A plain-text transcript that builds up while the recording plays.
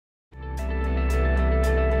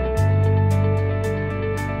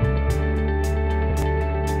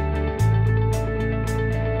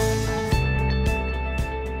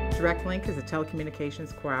DirectLink is a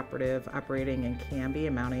telecommunications cooperative operating in Canby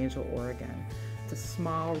in Mount Angel, Oregon. It's a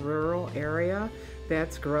small rural area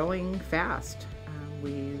that's growing fast.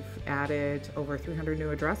 We've added over 300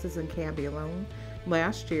 new addresses in Canby alone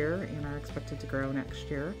last year and are expected to grow next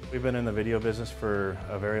year. We've been in the video business for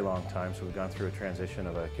a very long time, so we've gone through a transition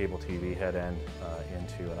of a cable TV head end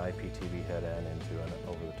into an IPTV head end into an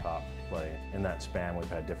over-the-top play. In that span, we've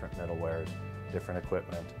had different middlewares, different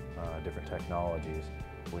equipment, different technologies.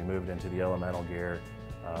 We moved into the elemental gear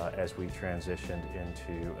as we transitioned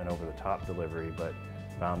into an over-the-top delivery, but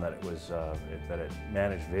found that it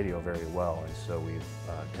managed video very well, and so we've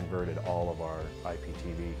converted all of our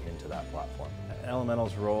IPTV into that platform.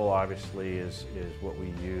 Elemental's role obviously is what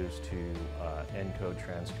we use to encode,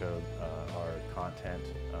 transcode our content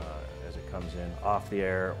as it comes in off the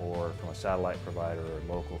air or from a satellite provider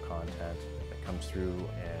or local content that comes through,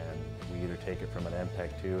 and we either take it from an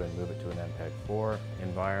MPEG-2 and move it to an MPEG-4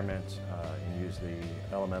 environment and use the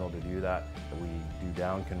Elemental to do that. We do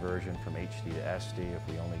down conversion from HD to SD if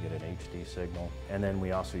we only get an HD signal. And then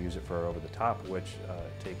we also use it for over-the-top, which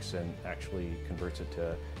takes and actually converts it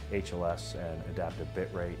to HLS and adaptive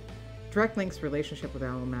bitrate. DirectLink's relationship with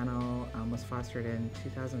Elemental was fostered in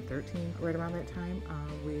 2013. Right around that time,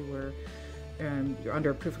 we were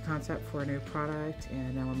under proof of concept for a new product,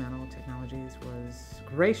 and Elemental Technologies was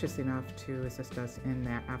gracious enough to assist us in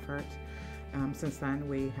that effort. Since then,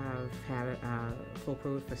 we have had a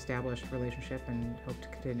foolproof, established relationship and hope to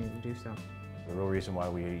continue to do so. The real reason why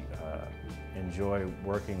we enjoy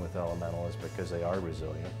working with Elemental is because they are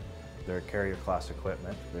resilient. They're carrier class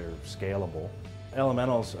equipment, they're scalable.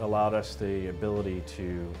 Elemental's allowed us the ability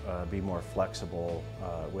to be more flexible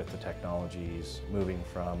with the technologies, moving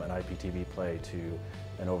from an IPTV play to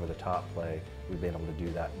an over-the-top play. We've been able to do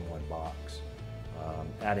that in one box.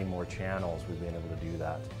 Adding more channels, we've been able to do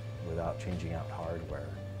that without changing out hardware.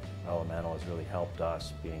 Elemental has really helped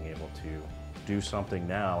us being able to do something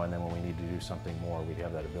now, and then when we need to do something more, we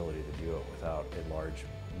have that ability to do it without a large,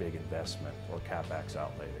 big investment or CapEx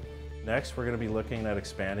outlay. Next, we're going to be looking at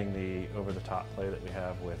expanding the over-the-top play that we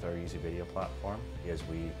have with our EZVideo platform as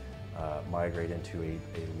we migrate into a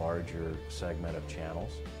larger segment of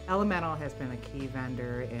channels. Elemental has been a key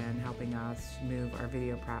vendor in helping us move our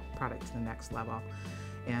video product to the next level.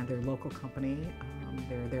 And they're a local company.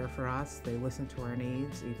 They're there for us. They listen to our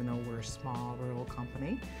needs, even though we're a small rural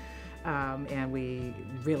company. And we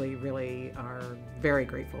really, really are very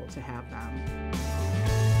grateful to have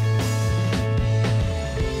them.